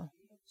его.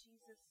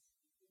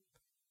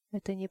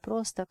 Это не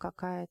просто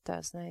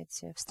какая-то,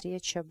 знаете,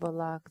 встреча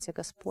была, где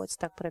Господь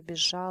так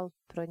пробежал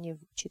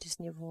через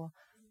него.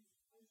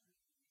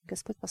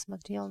 Господь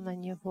посмотрел на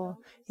него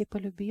и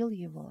полюбил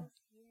его,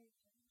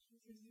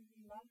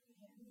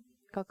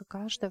 как и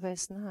каждого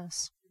из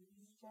нас.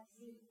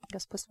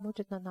 Господь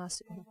смотрит на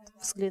нас, Он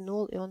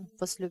взглянул, и Он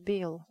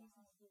возлюбил.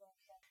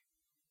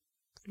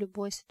 В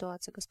любой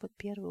ситуации Господь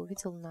первый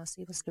увидел нас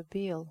и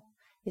возлюбил,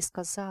 и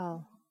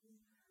сказал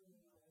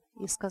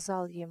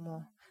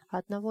ему: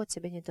 «Одного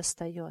тебе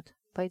недостает.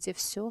 Пойди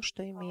все,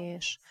 что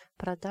имеешь,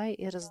 продай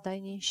и раздай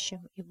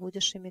нищим, и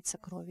будешь иметь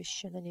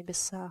сокровища на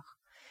небесах.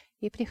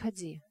 И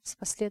приходи,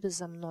 последуй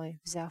за мной,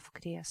 взяв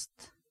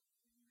крест».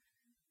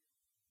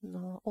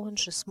 Но он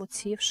же,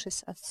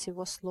 смутившись от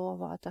всего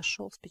слова,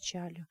 отошел с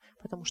печалью,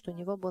 потому что у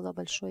него было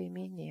большое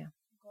имение.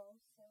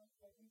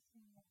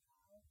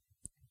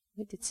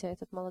 Видите,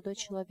 этот молодой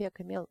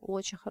человек имел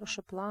очень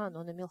хороший план,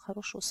 он имел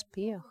хороший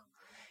успех.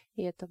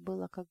 И это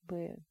было как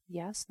бы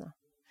ясно,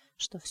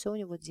 что все у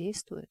него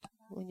действует,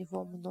 у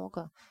него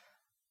много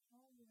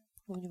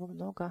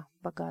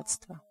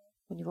богатства,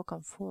 у него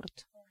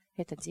комфорт.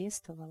 Это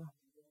действовало.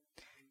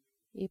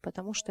 И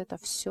потому что это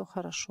все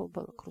хорошо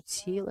было,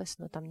 крутилось,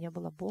 но там не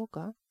было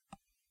Бога,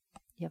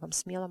 я вам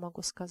смело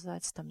могу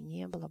сказать, там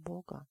не было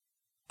Бога.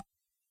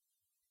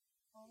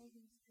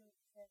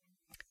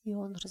 И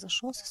он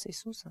разошелся с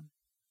Иисусом,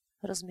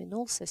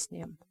 разминулся с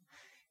Ним.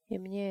 И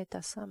мне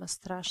это самая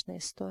страшная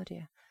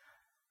история.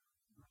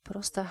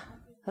 Просто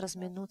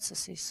разминуться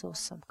с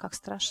Иисусом. Как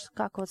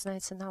вот,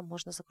 знаете, нам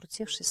можно,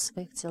 закрутившись в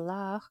своих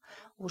делах,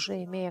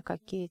 уже имея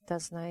какие-то,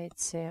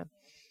 знаете,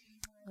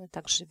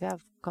 так живя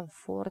в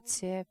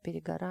комфорте,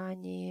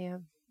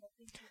 перегорании,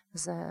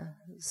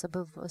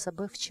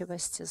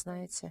 забывчивости,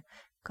 знаете,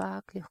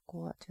 как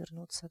легко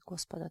отвернуться от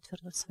Господа,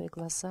 отвернуть свои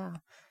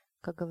глаза.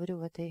 Как говорю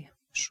в этой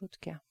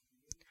шутке: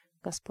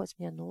 «Господь,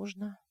 мне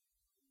нужно».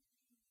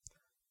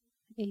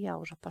 И я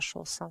уже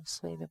пошел сам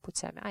своими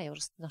путями. Я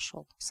уже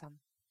нашел сам.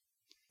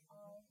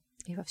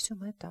 И во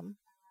всем этом,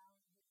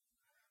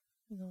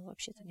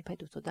 вообще-то не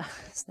пойду туда,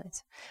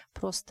 знаете.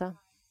 Просто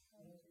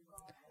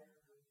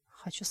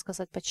хочу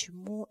сказать,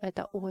 почему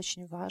это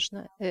очень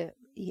важно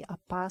и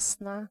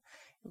опасно,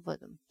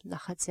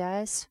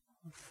 находясь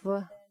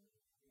в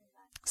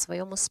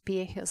своем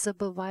успехе,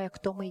 забывая,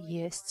 кто мы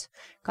есть,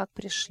 как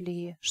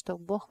пришли, что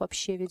Бог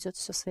вообще ведет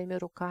все своими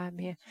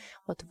руками.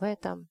 Вот в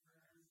этом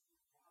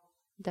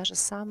даже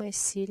самые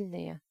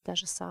сильные,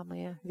 даже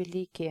самые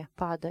великие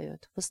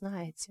падают. Вы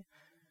знаете,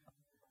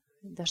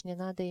 даже не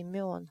надо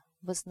имен.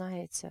 Вы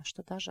знаете,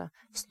 что даже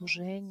в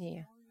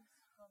служении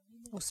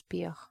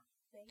успех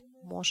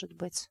может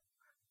быть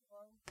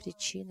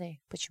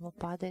причиной, почему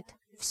падает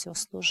все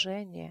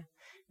служение.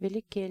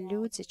 Великие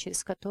люди,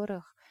 через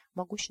которых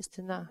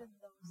могущественно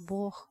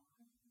Бог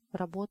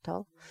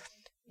работал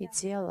и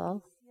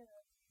делал,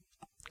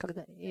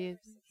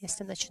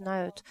 если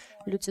начинают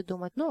люди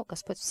думать: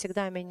 Господь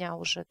всегда меня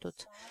уже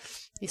тут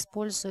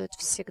использует,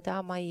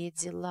 всегда мои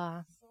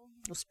дела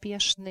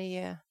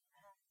успешные,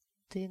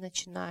 ты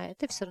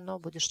все равно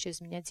будешь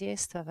через меня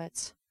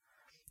действовать.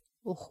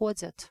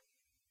 Уходит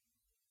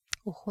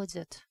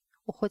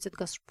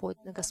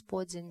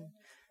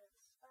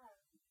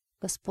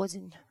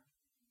Господень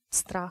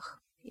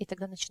страх. И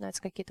тогда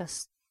начинаются какие-то,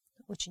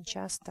 очень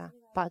часто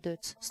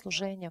падают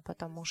служения,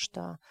 потому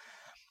что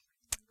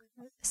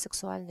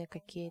сексуальные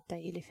какие-то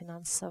или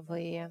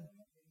финансовые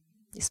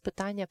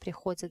испытания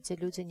приходят, где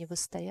люди не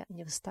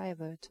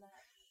выстаивают.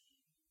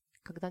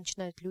 Когда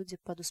начинают люди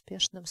под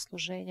успешным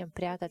служением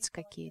прятать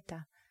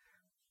какие-то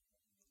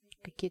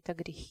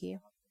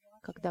грехи,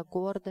 когда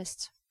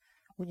гордость,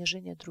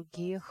 унижение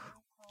других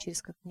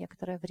через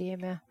некоторое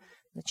время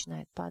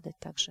начинает падать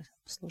также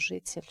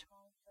служитель.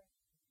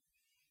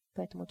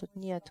 Поэтому тут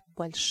нет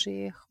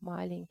больших,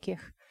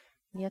 маленьких,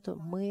 нету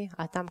мы,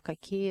 а там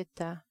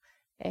какие-то.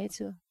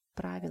 Эти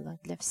правила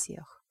для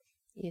всех,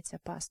 и эти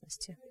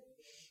опасности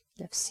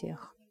для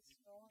всех.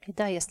 И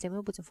да, если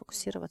мы будем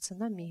фокусироваться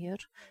на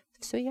мир,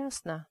 все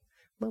ясно.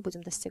 Мы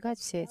будем достигать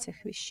всех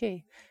этих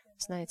вещей.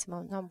 Знаете,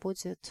 нам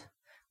будет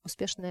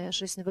успешная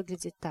жизнь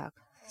выглядеть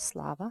так: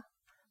 слава,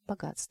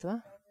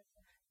 богатство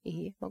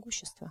и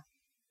могущество.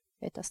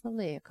 Это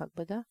основные,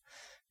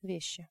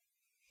 вещи.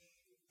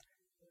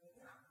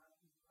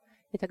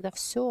 И тогда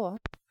все,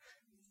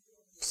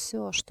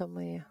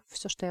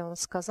 что я вам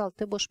сказал,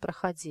 ты будешь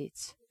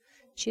проходить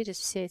через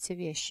все эти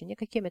вещи, не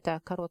какими-то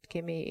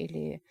короткими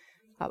или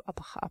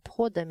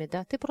обходами,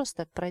 ты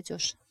просто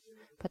пройдешь.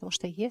 Потому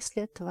что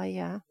если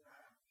твоя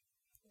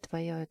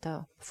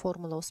эта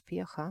формула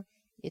успеха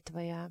и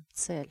твоя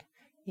цель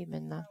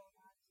именно,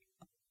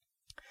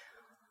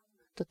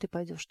 то ты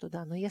пойдешь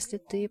туда. Но если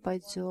ты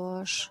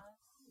пойдешь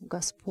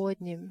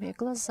Господними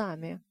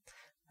глазами,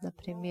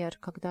 Например,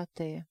 когда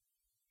ты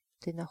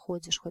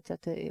находишь, хотя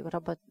ты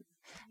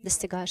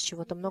достигаешь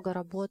чего-то, много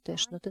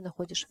работаешь, но ты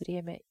находишь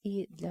время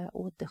и для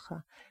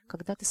отдыха.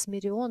 Когда ты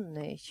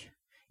смиренный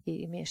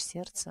и имеешь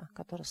сердце,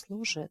 которое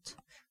служит,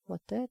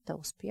 вот это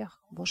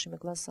успех Божьими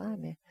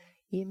глазами.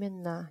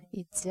 Именно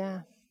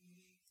идя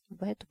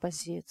в эту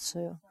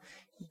позицию,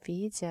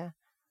 видя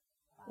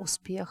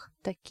успех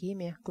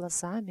такими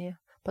глазами,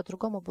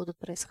 по-другому будут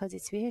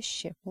происходить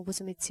вещи. Мы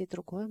будем идти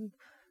другой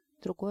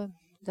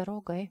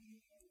дорогой.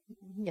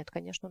 Нет,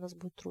 конечно, у нас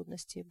будут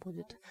трудности,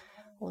 будет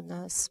у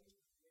нас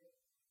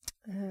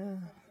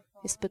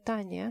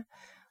испытания,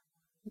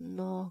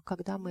 но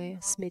когда мы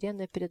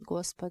смиренно перед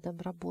Господом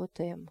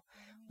работаем,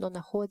 но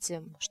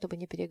находим, чтобы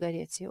не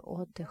перегореть, и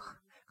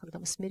отдых, когда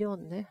мы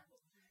смиренны,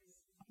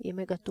 и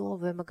мы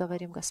готовы, мы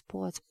говорим: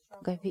 Господь,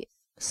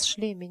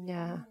 шли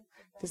меня.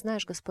 Ты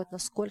знаешь, Господь,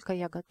 насколько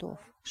я готов.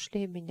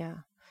 Шли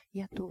меня.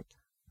 Я тут.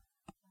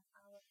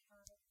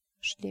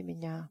 Шли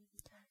меня.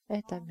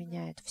 Это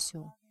меняет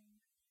все.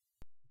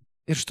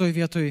 Ir šitoj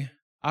vietoj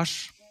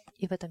aš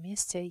И в этом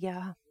месте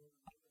я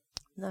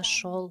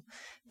нашел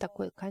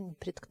такой камень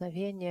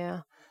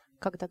преткновения,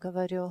 когда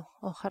говорю: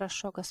 «О,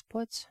 хорошо,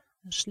 Господь,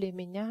 шли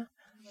меня».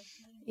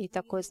 И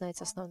такой,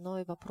 знаете,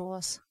 основной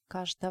вопрос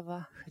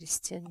каждого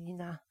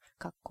христианина: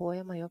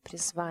 какое мое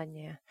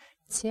призвание?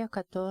 Те,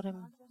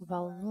 которым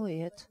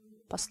волнует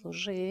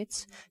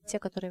послужить, те,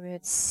 которые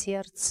имеют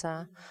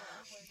сердце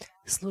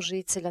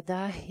служителя,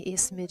 да, и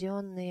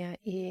смиренные,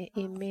 и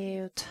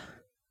имеют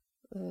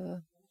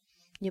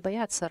не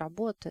боятся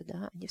работы,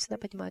 да, они всегда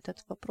поднимают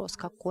этот вопрос: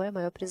 какое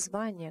мое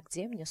призвание,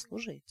 где мне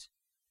служить?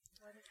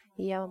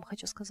 И я вам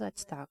хочу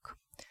сказать так,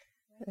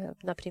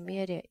 на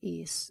примере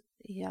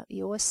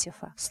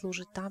Иосифа: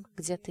 служи там,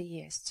 где ты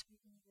есть.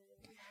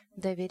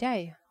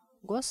 Доверяй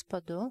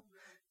Господу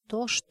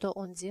то, что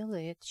Он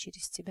делает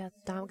через тебя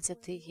там, где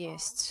ты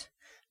есть.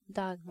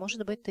 Да,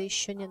 может быть, ты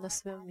еще не на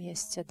своем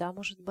месте, да,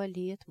 может,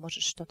 болит,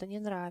 может, что-то не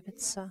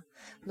нравится,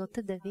 но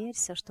ты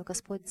доверься, что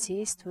Господь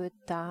действует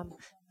там,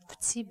 в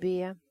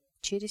тебе,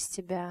 через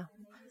тебя,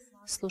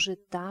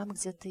 служит там,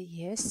 где ты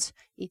есть,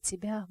 и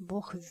тебя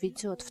Бог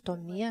введет в то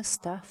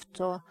место,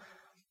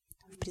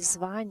 в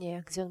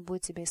призвание, где Он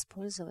будет тебя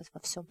использовать во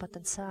всем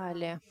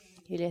потенциале.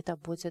 Или это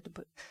будет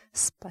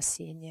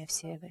спасение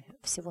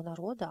всего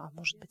народа, а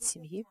может быть,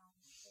 семьи.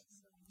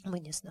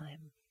 Мы не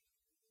знаем.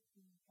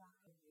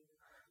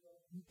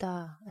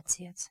 Да,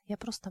 Отец, я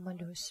просто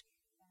молюсь.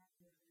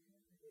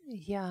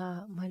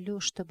 Я молю,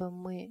 чтобы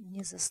мы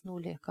не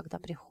заснули, когда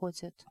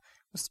приходит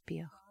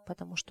успех,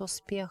 потому что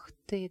успех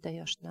Ты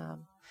даешь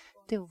нам.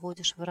 Ты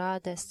вводишь в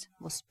радость,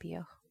 в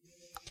успех,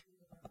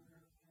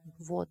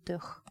 в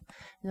отдых.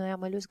 Но я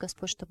молюсь,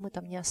 Господь, чтобы мы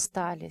там не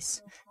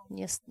остались,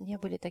 не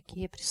были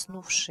такие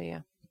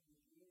приснувшие,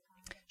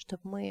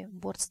 чтобы мы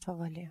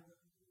борствовали,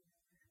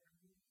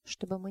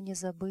 чтобы мы не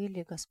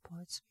забыли,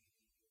 Господь,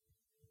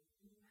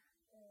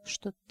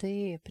 что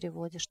Ты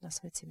приводишь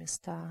нас в эти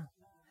места,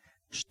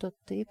 что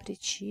Ты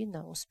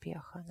причина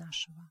успеха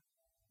нашего.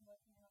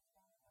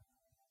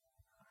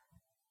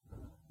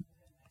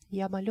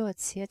 Я молю,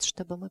 Отец,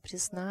 чтобы мы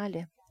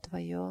признали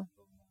Твое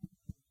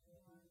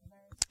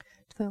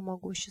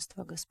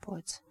могущество,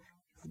 Господь,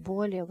 в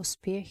боли, в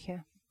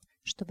успехе,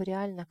 чтобы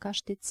реально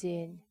каждый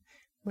день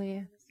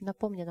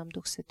напомни нам,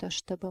 Дух Святой,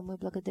 чтобы мы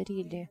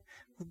благодарили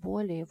в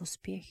боли и в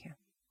успехе,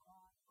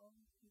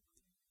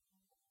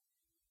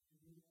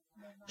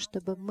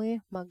 чтобы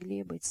мы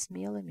могли быть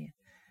смелыми,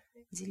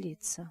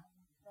 делиться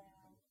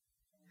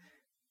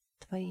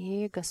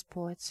Твоей,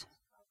 Господь,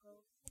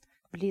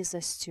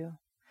 близостью,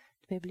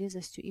 Твоей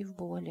близостью и в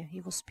боли, и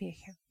в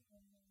успехе.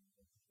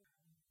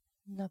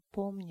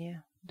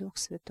 Напомни, Дух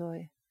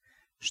Святой,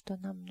 что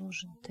нам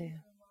нужен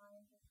Ты,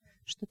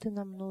 что Ты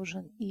нам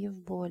нужен и в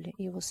боли,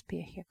 и в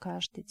успехе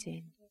каждый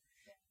день,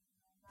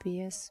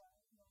 без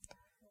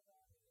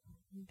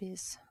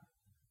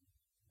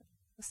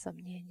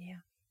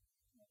сомнения.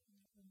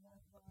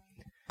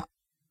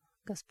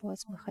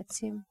 Господь, мы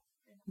хотим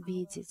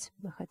видеть,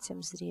 мы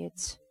хотим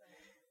зреть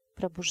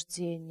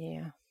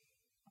пробуждение.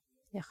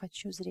 Я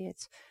хочу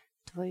зреть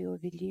Твою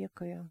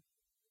великую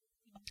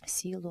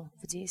силу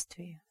в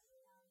действии.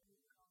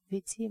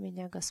 Веди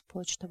меня,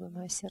 Господь, чтобы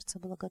мое сердце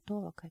было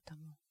готово к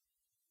этому,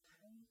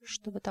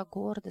 чтобы та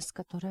гордость,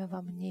 которая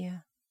во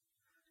мне,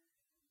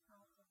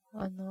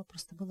 она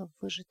просто была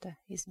выжата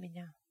из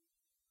меня.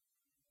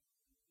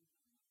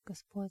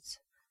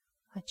 Господь,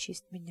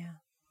 очисть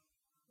меня,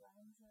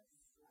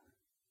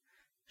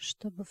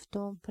 чтобы в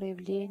том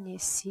проявлении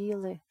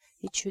силы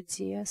и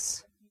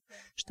чудес,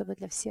 чтобы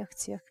для всех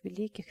тех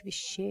великих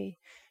вещей,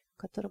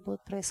 которые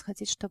будут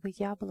происходить, чтобы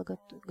я был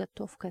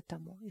готов к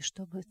этому, и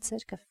чтобы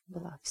церковь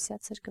была, вся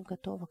церковь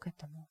готова к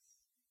этому.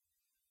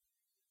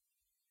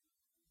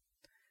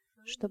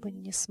 Чтобы,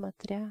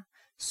 несмотря,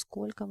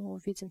 сколько мы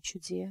увидим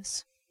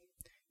чудес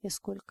и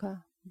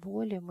сколько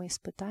боли мы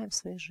испытаем в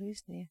своей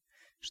жизни,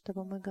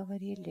 чтобы мы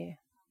говорили: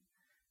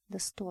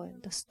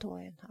 достоин,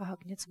 достоин,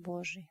 Агнец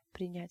Божий,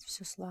 принять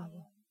всю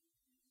славу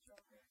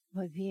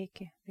во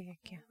веки,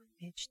 веки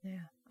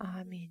вечные.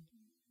 Аминь.